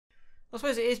I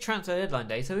suppose it is transfer deadline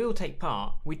day, so we will take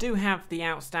part. We do have the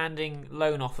outstanding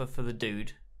loan offer for the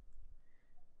dude.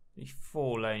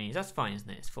 4 loanies. That's fine, isn't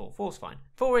it? It's 4. 4's fine.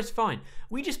 4 is fine.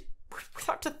 We're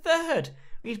up to 3rd.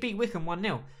 We just beat Wickham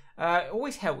 1-0. It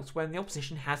always helps when the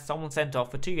opposition has someone sent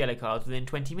off for 2 yellow cards within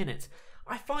 20 minutes.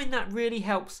 I find that really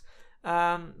helps.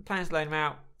 Plans to loan him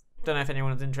out. Don't know if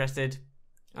anyone's interested.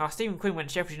 Stephen Quinn went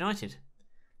to Sheffield United.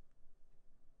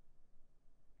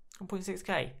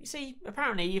 1.6k. You see,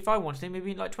 apparently if I wanted him, it'd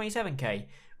be like 27k,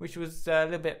 which was a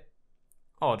little bit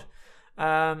odd.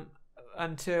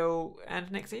 Until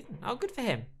end next season. Oh, good for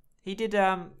him. He did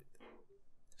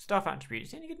staff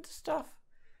attributes. Didn't he get into stuff?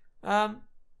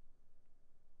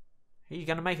 He's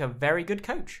going to make a very good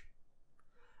coach.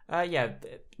 Yeah,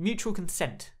 mutual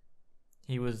consent.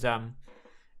 He was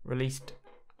released.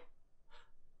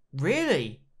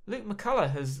 Really? Luke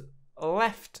McCullough has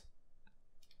left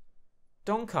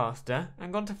Doncaster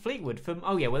and gone to Fleetwood from...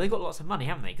 Oh yeah, well they got lots of money,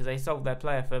 haven't they? Because they sold their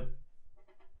player for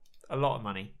a lot of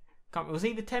money. Was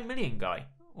he the 10 million guy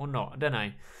or not? I don't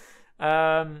know.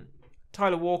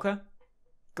 Tyler Walker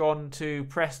gone to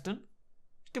Preston.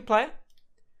 Good player.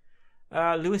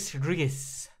 Luis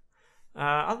Rodriguez.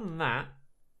 Other than that,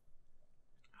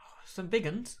 some big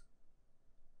uns.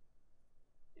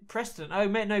 Preston. Oh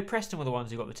no, Preston were the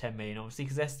ones who got the 10 million, obviously,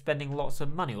 because they're spending lots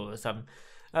of money all of a sudden.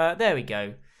 There we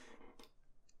go.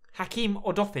 Hakeem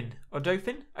Odofin. I don't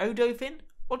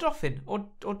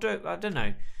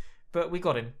know. But we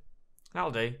got him.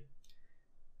 That'll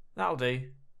do.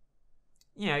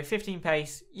 You know, 15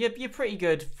 pace. You're pretty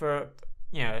good for,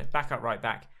 you know, backup right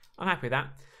back. I'm happy with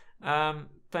that.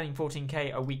 Spending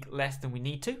 14k a week less than we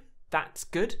need to. That's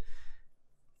good.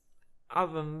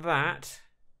 Other than that,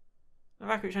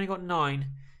 Novakovic only got 9.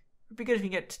 It'd be good if we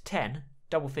can get to 10,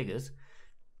 double figures.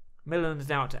 Millen's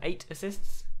now up to 8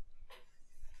 assists.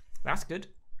 That's good.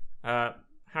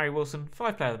 Harry Wilson,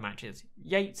 5 player of the matches.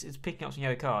 Yates is picking up some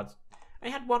yellow cards. And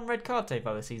he had 1 red card so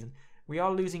far this season. We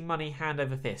are losing money hand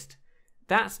over fist.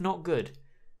 That's not good.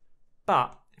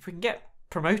 But if we can get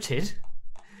promoted,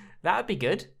 that would be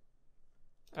good.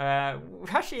 We're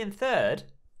actually in 3rd.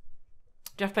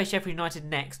 We have to play Sheffield United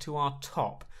next, who are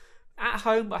top. At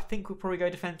home, I think we'll probably go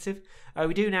defensive.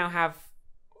 We do now have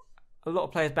a lot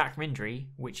of players back from injury,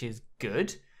 which is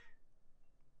good.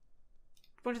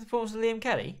 What is the performance of Liam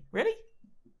Kelly? Really?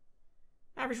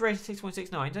 Average rate of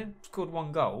 6.69. Only scored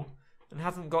 1 goal and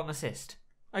hasn't got an assist.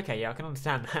 Okay, yeah, I can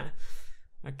understand that.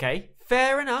 Okay,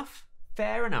 fair enough.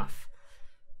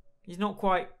 He's not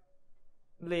quite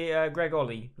Greg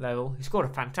Ollie level. He scored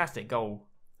a fantastic goal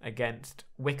against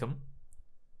Wickham.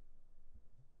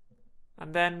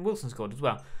 And then Wilson scored as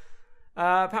well.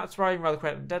 Perhaps riding rather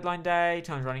quick on deadline day.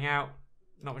 Time's running out.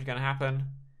 Not much going to happen.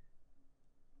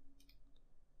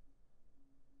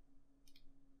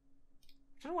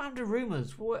 I don't know what happened to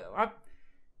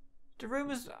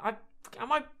rumours.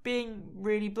 Am I being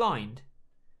really blind?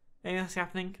 Anything that's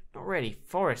happening? Not really.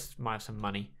 Forest might have some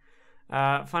money.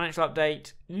 Financial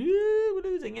update. We're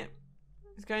losing it.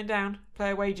 It's going down.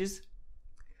 Player wages.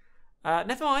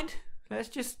 Never mind. Let's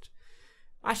just...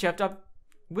 Actually, I've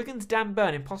Wigan's Dan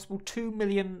Burn, impossible 2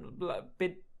 million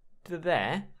bid to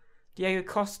there. Diego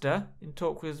Costa in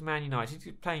talk with Man United.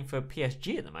 He's playing for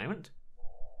PSG at the moment.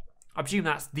 I presume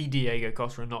that's the Diego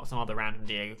Costa and not some other random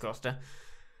Diego Costa.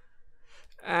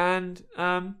 And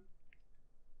I'm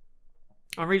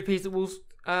really pleased that Wolves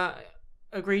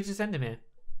agreed to send him here.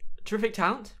 Terrific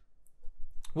talent.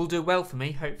 Will do well for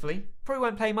me, hopefully. Probably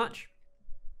won't play much.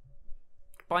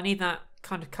 But I need that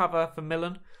kind of cover for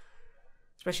Milan.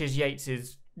 Especially as Yates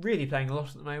is really playing a lot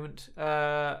at the moment.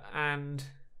 And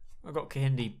I've got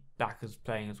Kahindi back as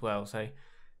playing as well. So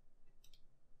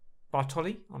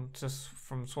Bartoli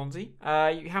from Swansea.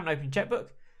 You haven't opened your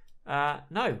checkbook?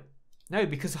 No,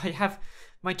 because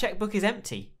my checkbook is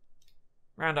empty.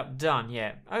 Roundup done.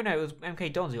 Yeah. Oh no, it was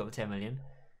MK Dons who got the 10 million.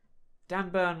 Dan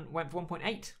Burn went for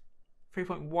 1.8.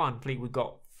 3.1 Fleetwood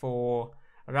got for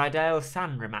Radel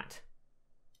Sanramat.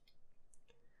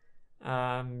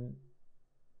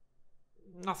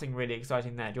 Nothing really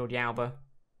exciting there. Jordi Alba.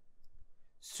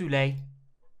 Sule.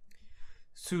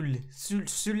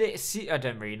 I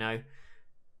don't really know.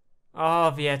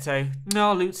 Vieto.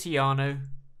 No, Luciano,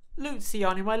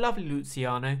 my lovely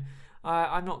Luciano.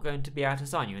 I'm not going to be able to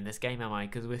sign you in this game, am I?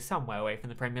 Because we're somewhere away from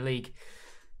the Premier League.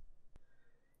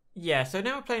 Yeah, so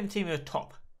now we're playing the team at the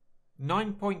top.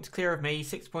 9 points clear of me,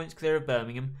 6 points clear of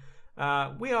Birmingham.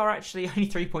 We are actually only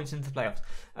 3 points into the playoffs.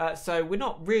 So we're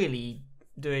not really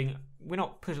we're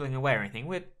not puzzling away or anything.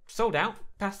 We're sold out,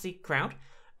 past the crowd.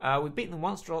 We've beaten them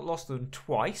once, lost them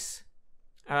twice.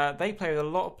 They play with a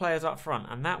lot of players up front,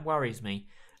 and that worries me.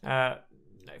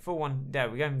 No, 4-1. There,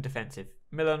 we're going defensive.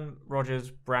 Millen, Rogers,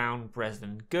 Brown,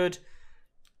 Breslin. Good.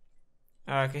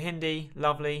 Kahindi,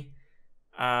 lovely.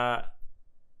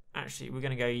 Actually, we're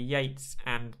going to go Yates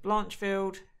and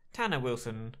Blanchfield. Tanner,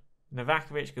 Wilson,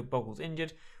 Novakovic, good. Boggles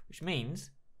injured, which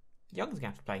means Young's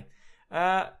going to have to play.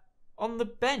 On the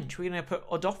bench, we're going to put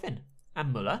Odoffin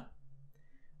and Muller.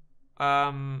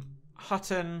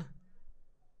 Hutton.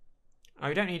 Oh,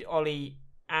 we don't need Ollie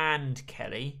and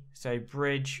Kelly. So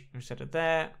Bridge instead of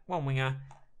there. One winger.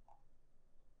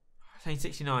 It's only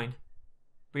 69.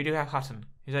 We do have Hutton,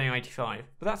 who's only 85.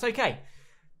 But that's okay.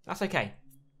 That's okay.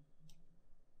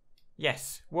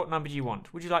 Yes. What number do you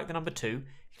want? Would you like the number 2? You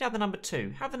can have the number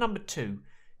 2. Have the number 2.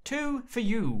 2 for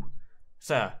you,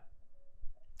 sir.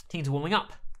 Teams are warming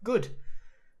up. Good.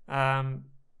 Sorry,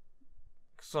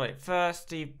 first,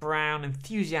 Steve Brown,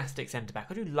 enthusiastic centre-back.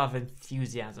 I do love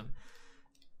enthusiasm.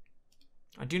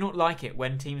 I do not like it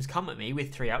when teams come at me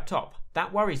with 3 out top.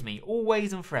 That worries me,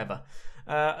 always and forever.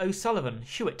 O'Sullivan,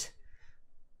 Hewitt,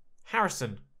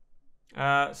 Harrison.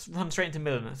 Run straight into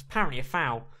Millen. That's apparently a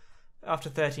foul after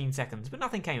 13 seconds, but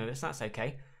nothing came of it, so that's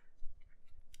okay.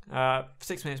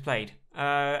 6 minutes played.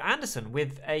 Anderson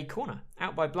with a corner.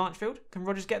 Out by Blanchfield. Can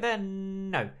Rogers get there?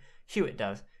 No. Hewitt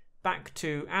does. Back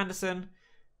to Anderson.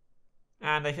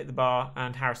 And they hit the bar,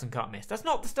 and Harrison can't miss. That's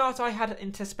not the start I had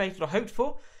anticipated or hoped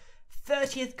for.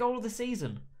 30th goal of the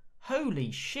season. Holy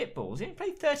shitballs. He only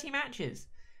played 30 matches.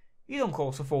 He's on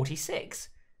course for 46.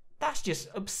 That's just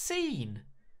obscene.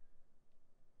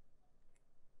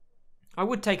 I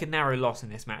would take a narrow loss in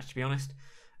this match, to be honest.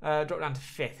 Drop down to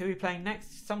 5th. Who are we playing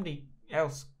next? Somebody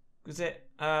else. Was it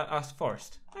us,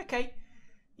 Forest? Okay.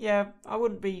 Yeah, I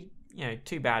wouldn't be,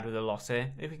 too bad with a loss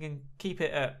here. If we can keep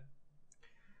it at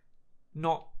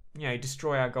not,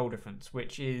 destroy our goal difference,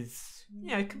 which is,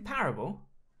 comparable.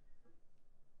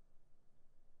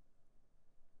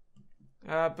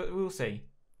 But we'll see.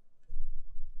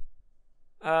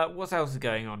 What else is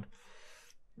going on?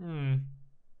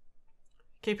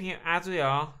 Keeping it as we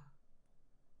are.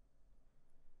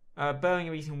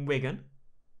 Birmingham beating Wigan.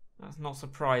 That's not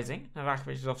surprising.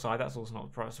 Novakovic is offside. That's also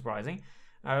not surprising.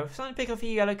 Starting to pick up a few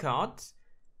yellow cards.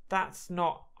 That's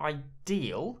not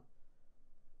ideal.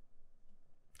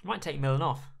 Might take Millen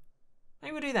off.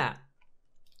 Maybe we'll do that.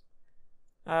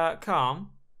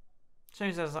 Calm.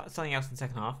 Shows us something else in the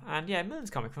second half. And yeah, Millen's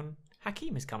coming from.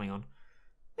 Hakim is coming on.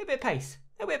 A little bit of pace.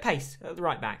 A little bit of pace at the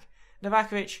right back.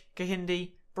 Novakovic,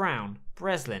 Kahindi, Brown,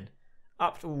 Breslin.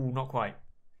 Up. Ooh, not quite.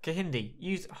 Kahindi.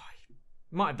 Use. Oh,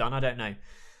 might have done. I don't know.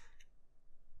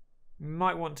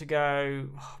 Might want to go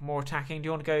more attacking. Do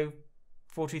you want to go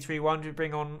 4-2-3-1? Do we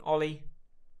bring on Ollie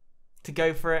to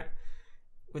go for it?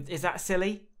 Is that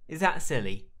silly? Is that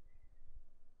silly?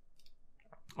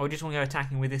 Or just want to go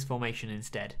attacking with this formation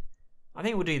instead? I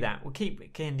think we'll do that. We'll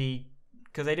keep Kahindi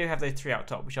because they do have those 3 out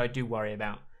top, which I do worry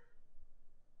about.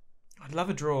 I'd love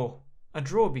a draw. A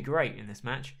draw would be great in this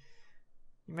match.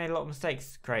 You made a lot of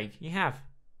mistakes, Craig. You have.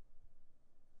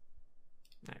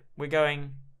 No, we're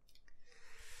going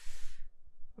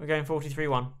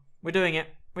 4-2-3-1. We're doing it.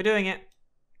 We're doing it.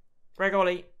 Greg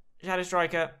Ollie, shadow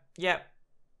striker. Yep.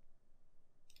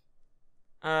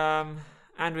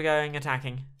 And we're going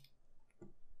attacking.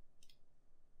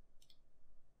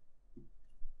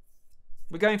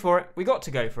 We're going for it. We got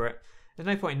to go for it. There's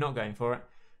no point in not going for it.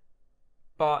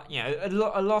 But,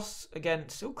 a loss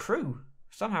against... Oh, Crew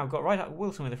somehow got right up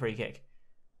Wilson with a free kick.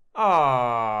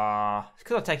 Ah, it's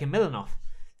because I've taken Millen off.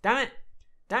 Damn it.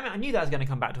 Damn it, I knew that was going to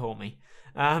come back to haunt me.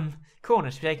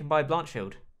 Corner to be taken by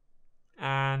Blanchfield.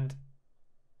 And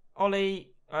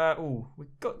Ollie... we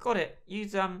got it.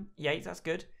 Use Yates, that's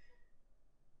good.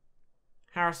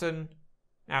 Harrison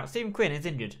out. Stephen Quinn is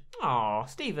injured. Oh,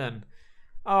 Stephen.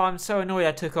 Oh, I'm so annoyed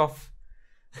I took off.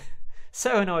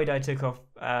 So annoyed I took off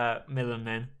Millen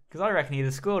then. Because I reckon he'd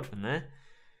have scored from there.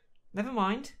 Never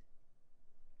mind.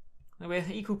 We're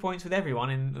equal points with everyone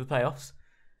in the playoffs.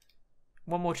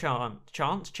 One more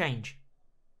chance. Change.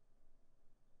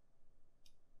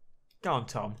 Go on,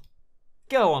 Tom.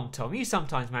 Go on, Tom. You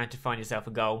sometimes manage to find yourself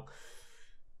a goal.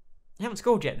 You haven't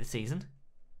scored yet this season.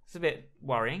 It's a bit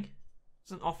worrying.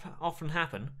 Doesn't often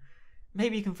happen.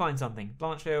 Maybe you can find something.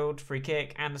 Blanchfield, free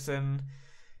kick. Anderson,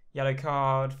 yellow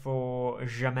card for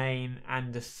Jermaine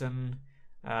Anderson.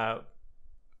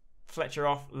 Fletcher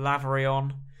off. Lavery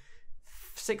on.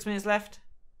 6 minutes left.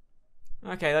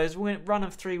 Okay, those run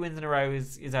of 3 wins in a row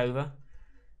is over.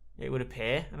 It would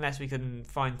appear, unless we can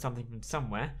find something from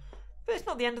somewhere. But it's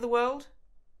not the end of the world.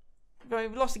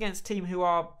 We've lost against a team who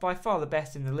are by far the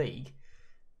best in the league.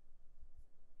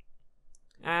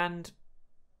 And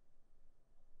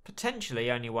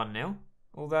potentially only 1-0.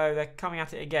 Although they're coming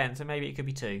at it again, so maybe it could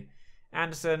be 2.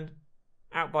 Anderson,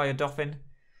 out by a Dauphin.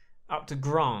 Up to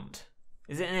Grant.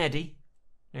 Is it an Eddie?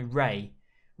 No, Ray.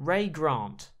 Ray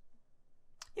Grant.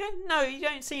 No, you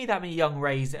don't see that many young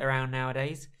Rays around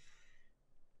nowadays.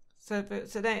 So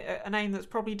a name that's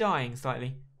probably dying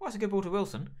slightly. Well, that's a good ball to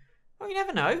Wilson. Oh, you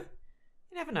never know.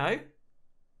 You never know.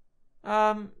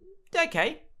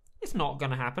 Okay. It's not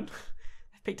going to happen.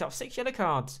 They've picked up 6 yellow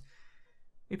cards.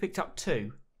 We picked up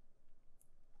 2.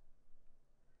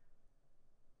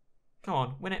 Come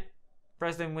on, win it.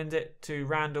 Breslin wins it to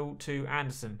Randall to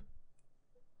Anderson.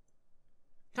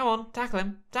 Come on, tackle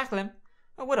him. Tackle him.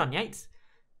 Oh, well done, Yates.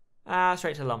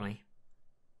 Straight to Lumley.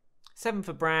 7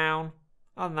 for Brown.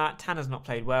 Other than that, Tanner's not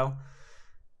played well.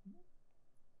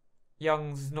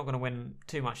 Young's not going to win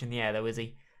too much in the air, though, is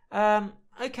he?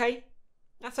 Okay.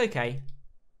 That's okay.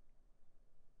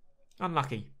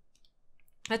 Unlucky.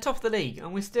 They're top of the league,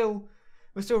 and we're still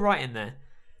right in there.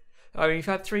 I mean, we've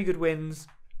had 3 good wins.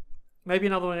 Maybe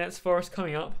another one against Forest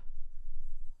coming up.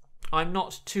 I'm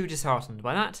not too disheartened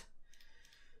by that.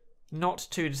 Not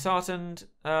too disheartened.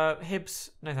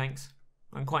 Hibs, no thanks.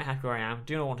 I'm quite happy where I am.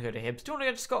 Do not want to go to Hibs. Do not want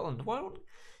to go to Scotland. Why don't you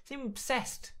seem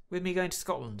obsessed with me going to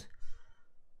Scotland?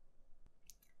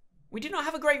 We do not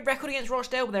have a great record against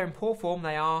Rochdale, but they're in poor form.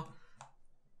 They are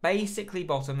basically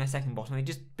bottom. They're second bottom. They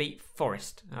just beat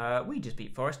Forest. We just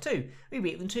beat Forest too. We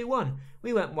beat them 2-1.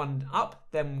 We went 1 up,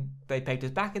 then they pegged us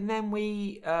back, and then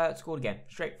we scored again.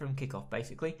 Straight from kickoff,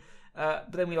 basically.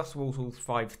 But then we lost to Walsall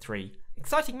 5-3.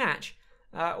 Exciting match.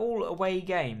 All away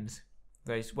games.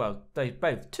 Those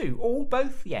both. 2. All,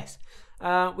 both, yes. We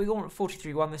got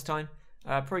 43-1 this time.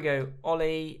 Prigo,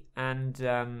 Ollie, and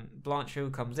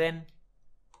Blanchfield comes in.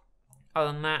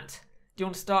 Other than that, do you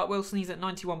want to start Wilson? He's at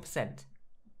 91%.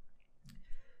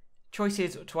 Choice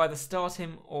is to either start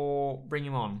him or bring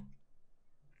him on.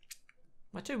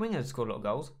 My 2 wingers scored a lot of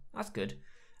goals. That's good.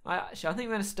 I think we're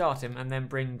going to start him and then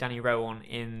bring Danny Rowe on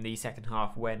in the second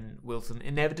half when Wilson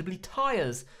inevitably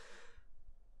tires.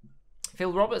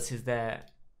 Phil Roberts is their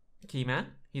key man.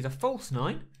 He's a false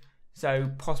 9,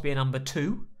 so possibly a number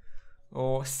 2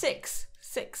 or 6.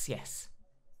 6, yes.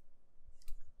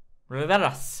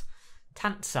 Riveras,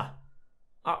 Tanser,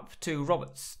 up to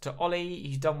Roberts, to Ollie.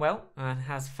 He's done well and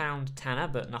has found Tanner,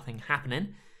 but nothing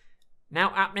happening. Now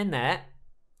happening there.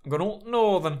 I'm going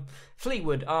Northern.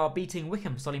 Fleetwood are beating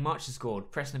Wickham. Solly March has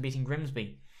scored. Preston are beating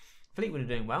Grimsby. Fleetwood are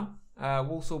doing well.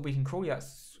 Walsall beating Crawley.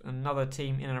 That's another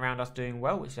team in and around us doing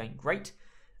well, which ain't great.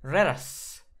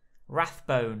 Reras,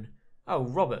 Rathbone. Oh,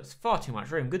 Roberts. Far too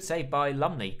much room. Good save by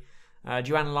Lumley.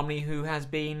 Joanna Lumley, who has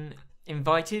been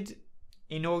invited,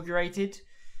 inaugurated,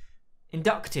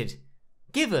 inducted,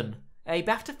 given a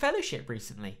BAFTA fellowship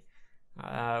recently,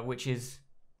 which is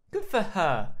good for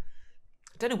her.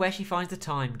 I don't know where she finds the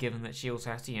time, given that she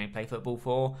also has to, play football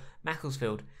for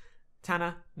Macclesfield.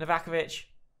 Tanner, Novakovic.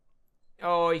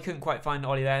 Oh, you couldn't quite find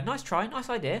Ollie there. Nice try, nice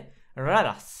idea.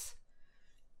 Reras.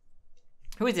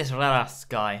 Who is this Reras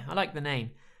guy? I like the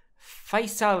name.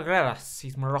 Faisal Reras.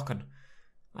 He's Moroccan.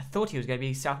 I thought he was going to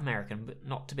be South American, but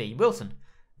not to be. Wilson.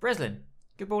 Breslin.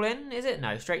 Good ball in, is it?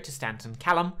 No, straight to Stanton.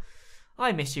 Callum.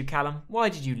 I miss you, Callum. Why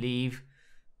did you leave?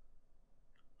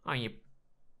 Oh, you...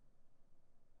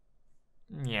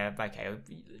 Yeah, okay.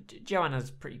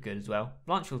 Joanna's pretty good as well.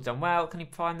 Blanchfield's done well. Can he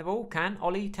find the ball? Can.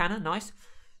 Ollie, Tanner, nice.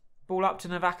 Ball up to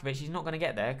Novakovic. He's not going to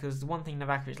get there because the one thing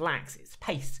Novakovic lacks is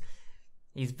pace.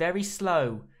 He's very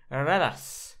slow.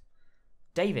 Relas.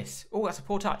 Davis. Oh, that's a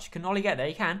poor touch. Can Ollie get there?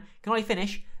 He can. Can Ollie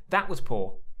finish? That was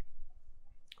poor.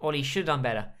 Ollie should have done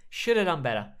better. Should have done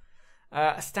better.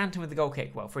 Stanton with the goal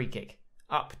kick. Well, free kick.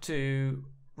 Up to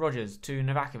Rogers, to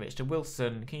Novakovic, to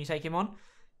Wilson. Can you take him on?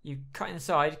 You cut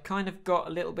inside, kind of got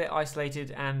a little bit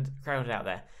isolated and crowded out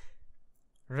there.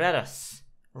 Redas,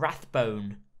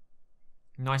 Rathbone.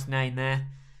 Nice name there.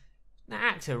 The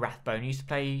actor Rathbone used to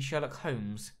play Sherlock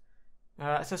Holmes.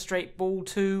 It's a straight ball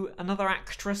to another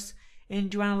actress in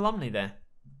Joanna Lumley there.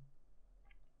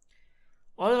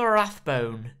 Oliver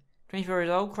Rathbone, 24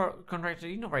 years old,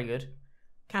 contracted, not very good.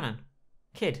 Cannon,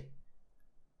 Kid.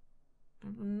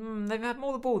 They've had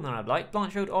more of the ball than I'd like.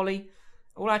 Blanchfield, Ollie.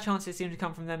 All our chances seem to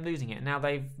come from them losing it. And now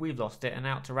we've lost it and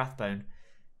out to Rathbone.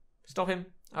 Stop him.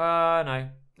 No.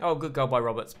 Oh, good goal by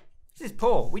Roberts. This is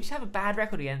poor. We just have a bad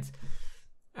record against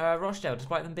Rochdale,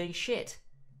 despite them being shit.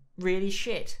 Really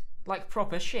shit. Like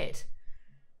proper shit.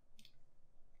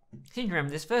 I seem to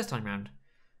remember this first time round.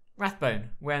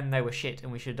 Rathbone, when they were shit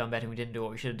and we should have done better and we didn't do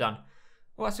what we should have done.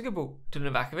 Well, that's a good ball to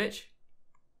Novakovic.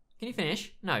 Can you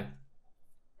finish? No.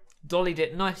 Dollied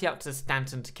it nicely up to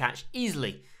Stanton to catch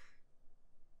easily.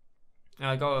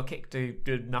 Got a kick to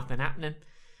do nothing happening.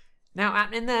 Now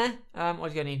happening there. What are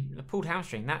you going to need? A pulled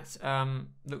hamstring. That's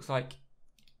looks like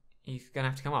he's going to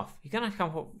have to come off. He's going to have to come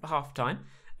off at half time.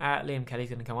 Liam Kelly's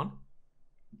going to come on.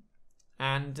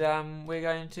 And we're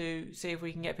going to see if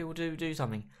we can get people to do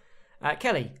something.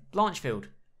 Kelly, Blanchfield.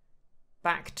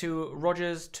 Back to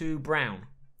Rogers to Brown.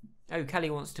 Oh, Kelly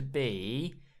wants to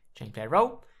be... Change player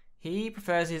role. He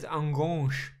prefers his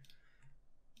Angonche.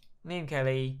 Liam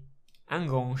Kelly,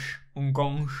 Angonche,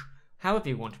 however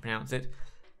you want to pronounce it.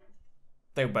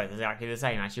 They were both exactly the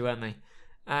same, actually, weren't they?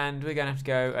 And we're going to have to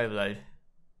go overload.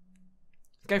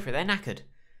 Go for it, they're knackered.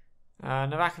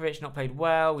 Novakovic not played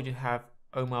well. We do have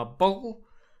Omar Bogle.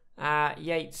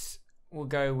 Yates will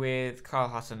go with Carl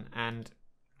Hutton. And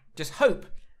just hope,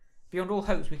 beyond all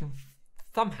hopes, we can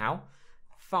somehow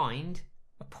find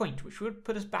a point which would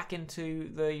put us back into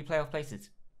the playoff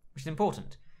places, which is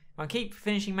important. If I keep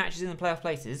finishing matches in the playoff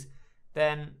places,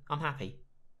 then I'm happy.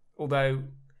 Although,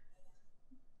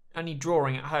 only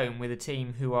drawing at home with a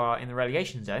team who are in the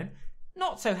relegation zone,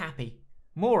 not so happy.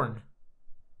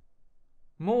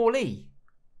 Morley.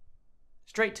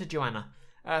 Straight to Joanna.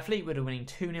 Fleetwood are winning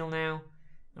 2-0 now,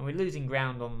 and we're losing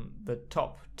ground on the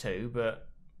top two, but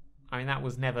I mean that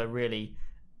was never really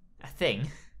a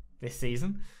thing this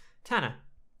season. Tanner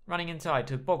running inside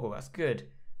to Bogle, that's good.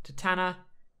 To Tanner,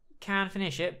 can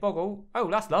finish it. Bogle, oh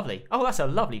that's lovely. Oh, that's a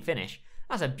lovely finish.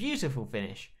 That's a beautiful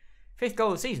finish. 5th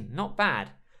goal of the season, not bad.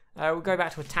 We'll go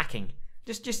back to attacking.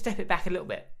 Just step it back a little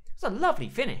bit. It's a lovely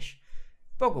finish.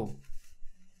 Bogle,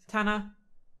 Tanner,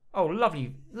 oh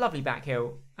lovely back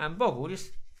heel. And Bogle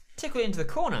just tickle it into the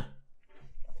corner.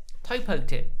 Toe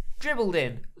poked it, dribbled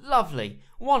in, lovely.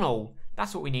 1-1,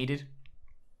 that's what we needed.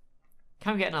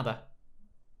 Can we get another?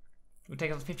 Would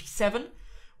take us to 57.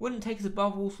 Wouldn't take us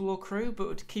above Walsall or Crewe, but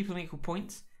would keep on equal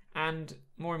points. And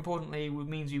more importantly, would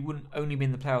means we wouldn't only be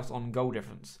in the playoffs on goal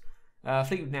difference.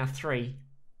 Fleetwood now 3.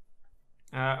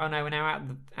 Oh no, we're now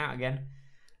out again.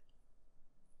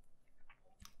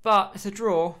 But it's a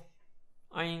draw.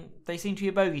 I mean, they seem to be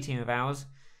a bogey team of ours.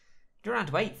 Draw down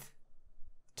to 8th.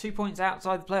 2 points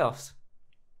outside the playoffs.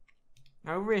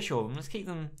 I'll reassure them. Let's keep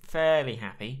them fairly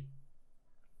happy.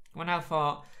 I wonder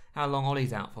how long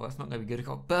Ollie's out for. That's not going to be good. I've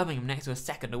got Birmingham next to a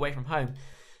second away from home.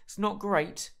 It's not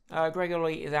great. Greg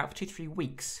Ollie is out for 2 to 3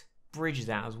 weeks. Bridge is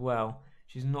out as well,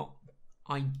 which is not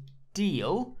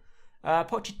ideal.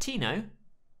 Pochettino.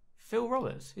 Phil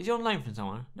Roberts. Is he on loan from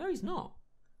someone? No, he's not.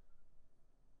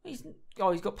 He's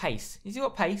got pace. He's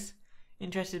got pace.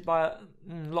 Interested by a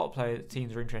lot of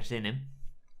teams are interested in him.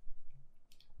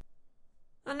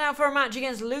 And now for a match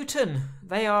against Luton.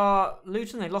 They lost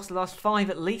the last 5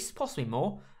 at least, possibly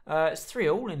more. It's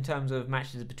 3-3 in terms of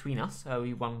matches between us.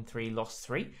 We won 3, lost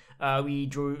 3. We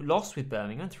lost with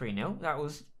Birmingham 3-0. That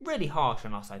was really harsh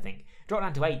on us, I think. Dropped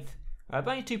down to 8th. But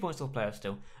only 2 points off playoffs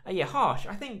still. Yeah, harsh.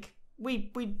 I think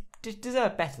we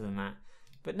deserve better than that.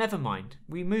 But never mind.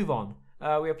 We move on.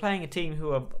 We are playing a team who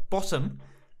are bottom.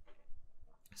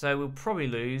 So we'll probably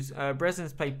lose.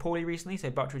 Breslin's played poorly recently,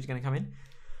 so Butteridge is going to come in.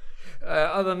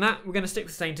 Other than that, we're going to stick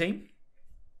with the same team.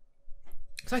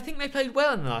 So I think they played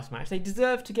well in the last match. They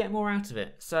deserve to get more out of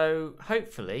it. So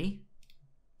hopefully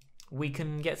we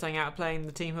can get something out of playing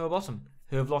the team who are bottom,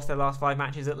 who have lost their last 5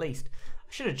 matches at least.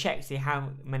 I should have checked to see how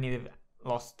many they've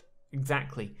lost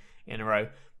exactly in a row.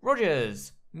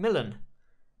 Rogers, Millen.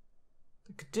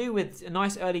 Could do with a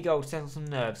nice early goal to settle some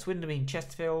nerves. Swindon being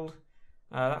Chesterfield.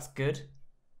 That's good.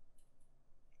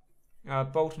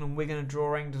 Bolton and Wigan are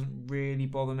drawing. Doesn't really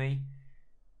bother me.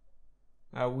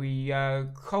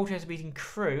 Colchester beating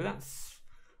Crewe.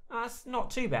 That's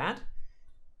not too bad.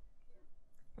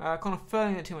 Kind of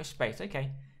filling it too much space.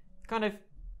 Okay. Kind of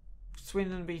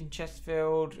Swindon beating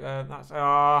Chesterfield. That's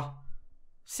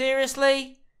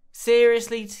seriously?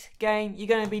 Seriously, game? You're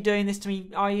going to be doing this to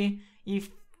me, are you? You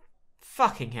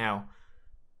fucking hell.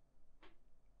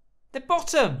 They're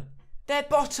bottom. They're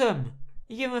bottom.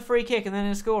 You give them a free kick and then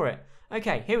they score it.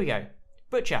 Okay, here we go.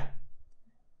 Butcher.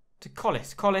 To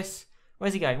Collis. Collis.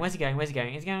 Where's he going? Where's he going? Where's he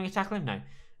going? Is he going to tackle him? No.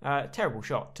 Terrible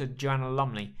shot to Joanna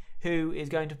Lumley, who is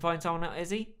going to find someone else. Is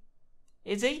he?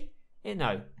 Is he?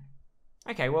 No.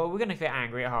 Okay, well, we're going to get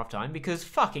angry at half-time because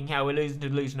fucking hell, we're losing to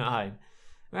Luton at home.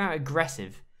 We're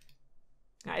aggressive.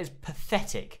 That is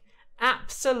pathetic.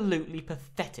 Absolutely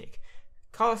pathetic.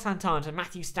 Carlos Santana to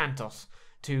Matthew Stantos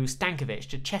to Stankovic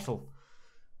to Chettle.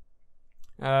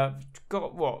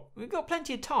 Got what? We've got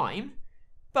plenty of time,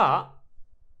 but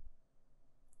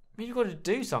we've got to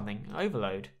do something.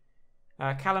 Overload.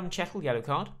 Callum Chettle, yellow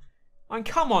card. I mean,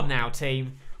 come on now,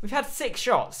 team. We've had 6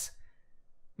 shots.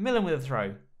 Millen with a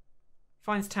throw.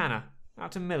 Finds Tanner.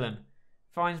 Out to Millen.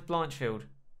 Finds Blanchfield.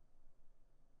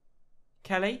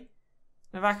 Kelly.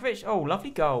 Novakovic. Oh,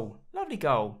 lovely goal. Lovely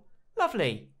goal.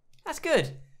 Lovely. That's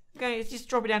good. Okay, just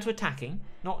drop it down to attacking.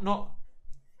 Not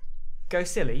go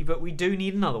silly, but we do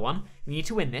need another one. We need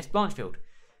to win this. Blanchfield.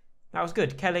 That was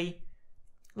good. Kelly,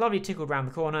 lovely tickled round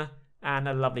the corner, and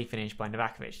a lovely finish by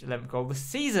Novakovic. 11th goal of the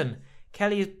season.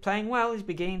 Kelly is playing well. He's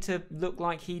beginning to look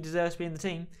like he deserves to be in the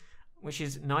team, which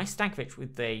is nice. Stankovic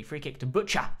with the free kick to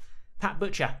Butcher. Pat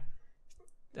Butcher.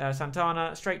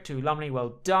 Santana straight to Lumley.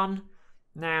 Well done.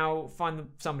 Now find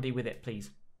somebody with it,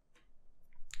 please.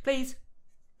 Please.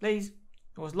 Please.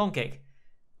 It was long kick.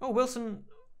 Oh, Wilson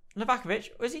Novakovic.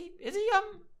 Is he?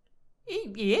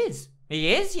 He is.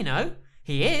 He is, you know.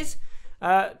 He is.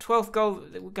 12th goal.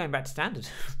 We're going back to standard.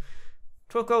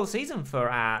 12th goal of the season for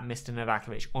Mr.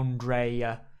 Novakovic.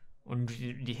 Andre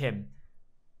him.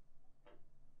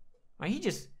 He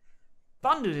just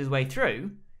bundled his way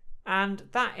through, and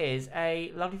that is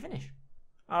a lovely finish.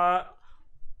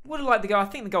 Would have liked the goal. I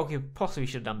think the goalkeeper possibly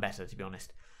should have done better, to be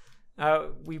honest.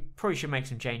 We probably should make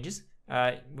some changes.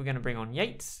 We're going to bring on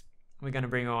Yates. We're going to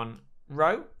bring on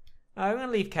Rowe. We're going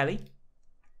to leave Kelly.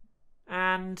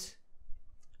 And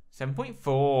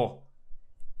 7.4.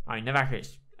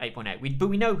 Novakovic 8.8. But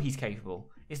we know he's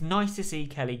capable. It's nice to see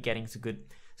Kelly getting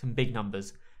some big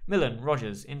numbers. Millen,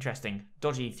 Rogers, interesting.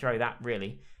 Dodgy throw that,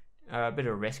 really. A bit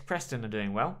of a risk. Preston are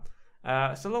doing well.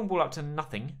 So long ball up to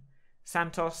nothing.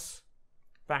 Santos,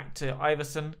 back to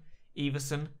Iverson,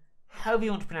 Everson. However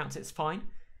you want to pronounce it, it's fine.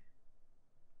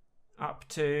 Up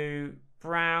to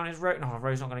Brown. Is Rowe? No,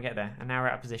 Rowe's not going to get there. And now we're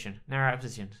out of position.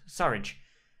 Surridge.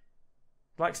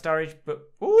 Like Sturridge, but...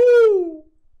 Ooh!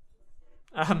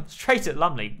 Straight at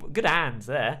Lumley. Good hands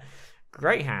there.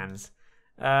 Great hands.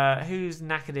 Who's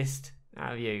knackeredest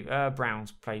out of you?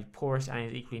 Brown's played poorest and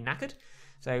is equally knackered.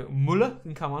 So Muller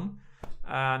can come on.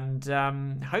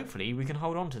 And hopefully we can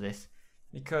hold on to this.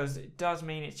 Because it does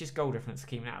mean it's just goal difference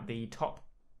keeping out of the top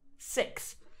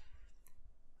 6.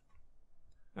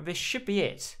 And this should be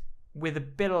it. With a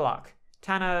bit of luck.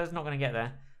 Tanner's not going to get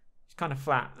there. It's kind of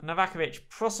flat. Novakovic,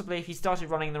 possibly if he started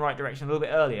running in the right direction a little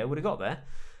bit earlier, would have got there.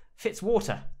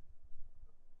 Fitzwater.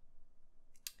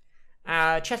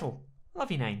 Chettle.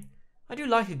 Lovely name. I do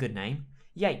like a good name.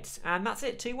 Yates. And that's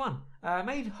it. 2-1.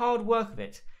 Made hard work of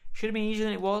it. Should have been easier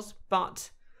than it was, but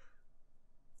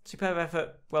superb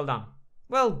effort. Well done.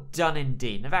 Well done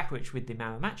indeed. Novakovic with the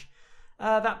man of the match.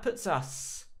 That puts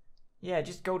us,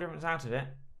 just goal difference out of it.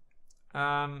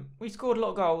 We scored a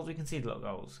lot of goals. We conceded a lot of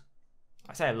goals.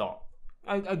 I say a lot.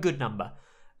 A good number.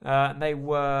 They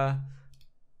were...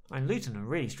 Luton are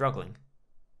really struggling.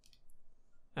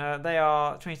 They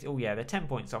are 20... Oh, yeah, they're 10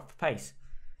 points off the pace.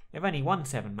 They've only won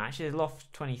 7 matches. They've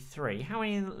lost 23. How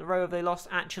many in a row have they lost,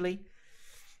 actually?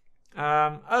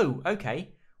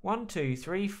 Okay. 1, 2,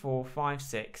 3, 4, 5,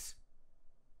 6,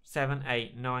 7,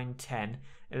 8, 9, 10,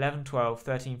 11, 12,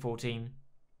 13, 14.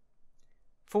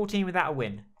 14 without a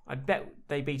win. I bet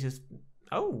they beat us...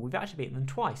 Oh, we've actually beaten them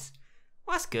twice.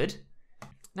 Well, that's good.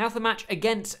 Now for the match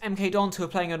against MK Dons, who are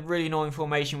playing a really annoying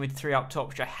formation with 3 up top,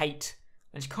 which I hate.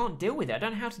 I just can't deal with it. I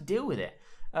don't know how to deal with it.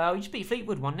 We just beat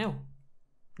Fleetwood 1-0.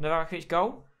 Novakovic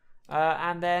goal.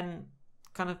 And then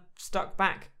kind of stuck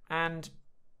back and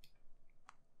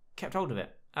kept hold of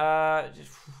it.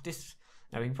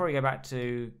 We can probably go back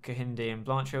to Kahindi and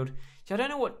Blanchfield. So I don't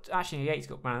know what... Actually, Yates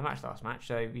got man of the match last match,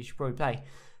 so we should probably play.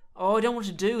 Oh, I don't want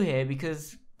to do here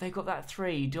because they've got that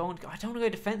 3. I don't want to go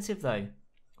defensive, though.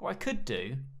 What I could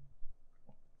do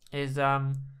is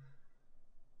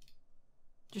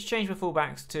just change my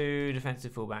fullbacks to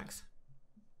defensive fullbacks.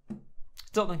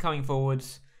 Stop them coming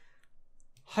forwards.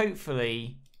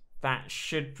 Hopefully that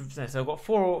should... So I've got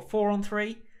 4 on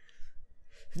 3.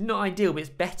 It's not ideal, but it's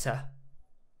better.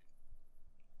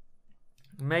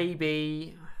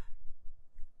 Maybe...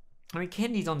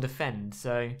 Kendi's on defend,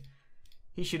 so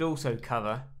he should also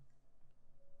cover.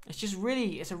 It's a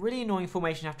really annoying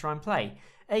formation to have to try and play.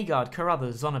 Agard,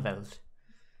 Carruthers, Zonneveld.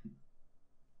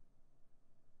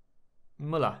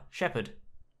 Muller, Shepherd.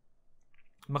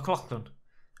 McLaughlin.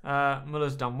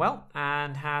 Muller's done well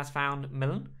and has found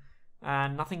Millen.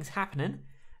 And nothing's happening.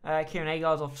 Kieran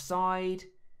Agard's offside.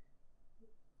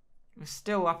 We're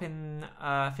still up in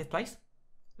 5th place.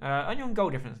 Only on goal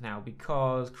difference now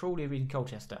because Crawley are beating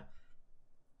Colchester.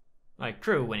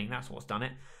 Crew are winning, that's what's done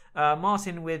it.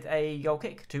 Martin with a goal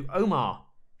kick to Omar.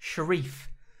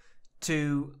 Sharif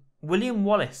to William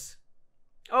Wallace.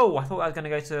 Oh, I thought I was going to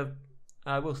go to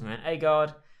Wilson then.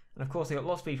 Agard. And of course they got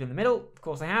lots of people in the middle. Of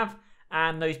course they have.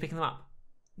 And nobody's picking them up.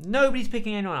 Nobody's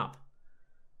picking anyone up.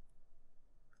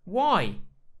 Why?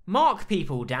 Mark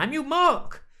people, damn you,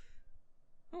 mark!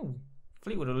 Oh,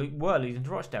 Fleetwood were losing to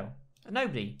Rochdale. And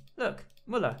nobody. Look,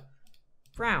 Muller.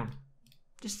 Brown.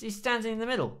 Just he stands in the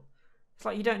middle. It's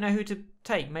like you don't know who to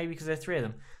take, maybe because there's 3 of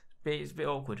them. It's a bit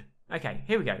awkward. Okay,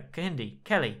 here we go. Kahindi,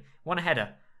 Kelly, won a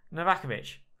header.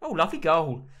 Novakovic. Oh, lovely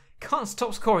goal. Can't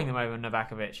stop scoring them over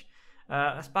Novakovic.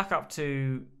 Let's back up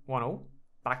to 1-1.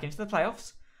 Back into the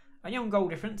playoffs. A young goal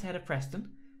difference ahead of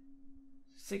Preston.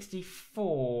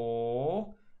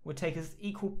 64 would take us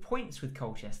equal points with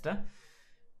Colchester.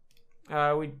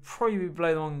 We'd probably be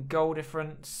below them on goal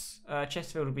difference.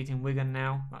 Chesterfield are beating Wigan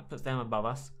now. That puts them above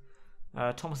us.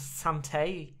 Thomas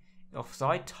Sante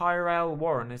offside. Tyrell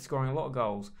Warren is scoring a lot of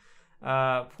goals.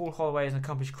 Paul Holloway is an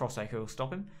accomplished crosser who will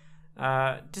stop him.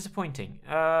 Disappointing.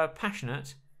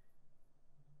 Passionate.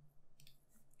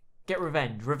 Get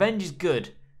revenge. Revenge is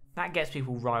good. That gets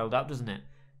people riled up, doesn't it?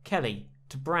 Kelly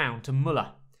to Brown to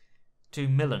Muller to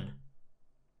Millen.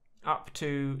 Up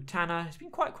to Tanner. It's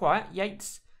been quite quiet.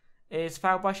 Yates is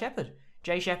fouled by Shepherd.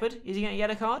 Jay Shepherd. Is he getting a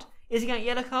yellow card? Is he getting a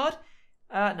yellow card?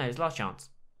 No, his last chance.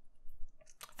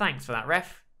 Thanks for that,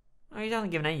 ref. Oh, he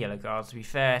hasn't given any yellow cards, to be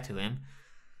fair to him.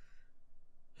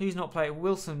 Who's not playing?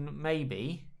 Wilson,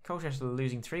 maybe. Colchester are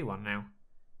losing 3-1 now.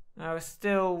 We're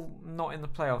still not in the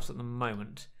playoffs at the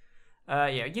moment.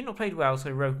 Yeah, you've not played well,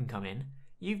 so Rowe can come in.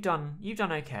 You've done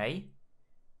okay.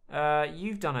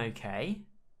 You've done okay.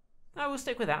 Oh, we'll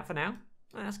stick with that for now.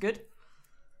 That's good.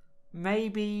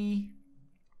 Maybe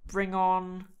bring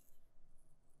on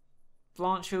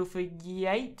Blanchfield for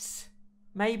Yates?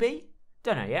 Maybe?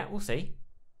 Don't know yet. We'll see.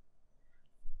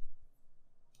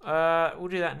 We'll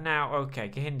do that now. Okay,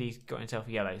 Kahindi's got himself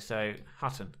a yellow, so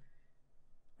Hutton.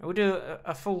 We'll do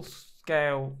a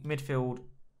full-scale midfield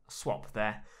swap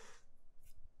there.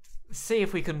 See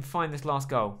if we can find this last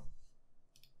goal.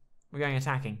 We're going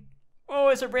attacking. Oh,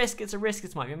 it's a risk. It's a risk.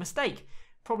 This might be a mistake.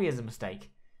 Probably is a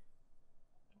mistake.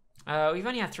 We've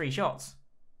only had 3 shots.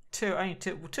 Only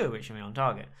two of which are on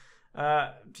target.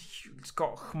 It's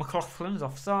got McLaughlin's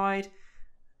offside.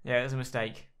 Yeah, it was a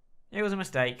mistake. It was a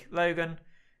mistake. Logan.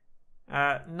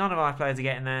 None of our players are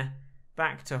getting there.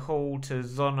 Back to Hall, to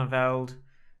Zonneveld,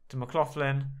 to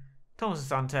McLaughlin. Thomas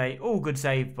Asante. All good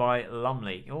save by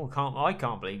Lumley. Oh, I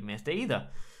can't believe he missed it either.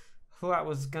 Thought that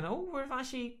was going to... Oh, we've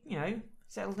actually,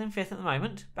 settled in 5th at the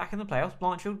moment. Back in the playoffs.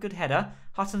 Blanchfield, good header.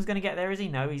 Hutton's going to get there, is he?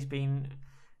 No, he's been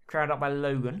crowded up by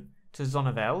Logan. To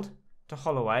Zonneveld. To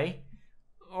Holloway.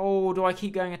 Oh, do I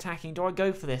keep going attacking? Do I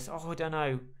go for this? Oh, I don't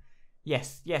know.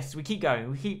 Yes, we keep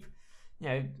going. We keep...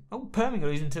 Oh, Birmingham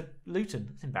losing to Luton.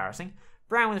 That's embarrassing.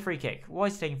 Brown with a free kick. Why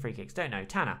is he taking free kicks? Don't know.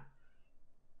 Tanner.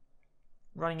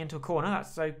 Running into a corner.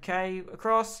 That's okay.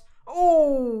 Across.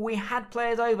 Oh, we had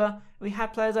players over.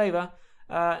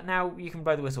 Now you can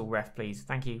blow the whistle, ref, please.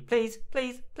 Thank you. Please,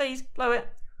 blow it.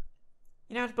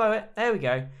 You know how to blow it. There we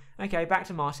go. Okay, back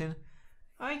to Martin.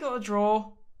 I got a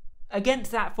draw.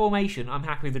 Against that formation, I'm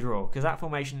happy with the draw, because that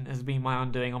formation has been my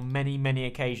undoing on many, many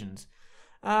occasions.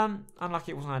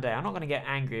 Unlucky it wasn't our day. I'm not going to get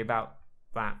angry about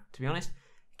that, to be honest.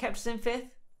 Kept us in 5th.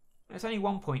 It's only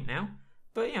 1 point now.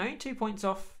 But, 2 points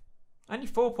off. Only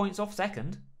 4 points off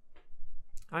 2nd.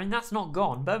 I mean, that's not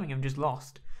gone. Birmingham just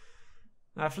lost.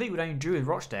 Fleetwood only drew with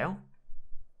Rochdale.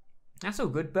 That's all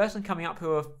good. Burton coming up,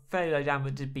 who are fairly low down,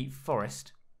 but did beat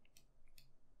Forest.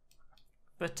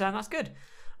 But that's good.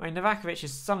 I mean, Novakovic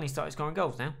has suddenly started scoring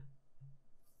goals now.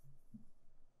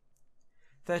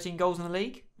 13 goals in the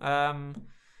league. 5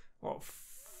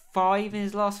 in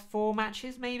his last 4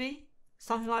 matches, maybe?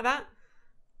 Something like that.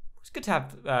 It's good to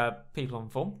have people on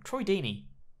form. Troy Deeney,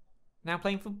 now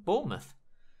playing for Bournemouth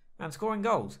and scoring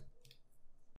goals.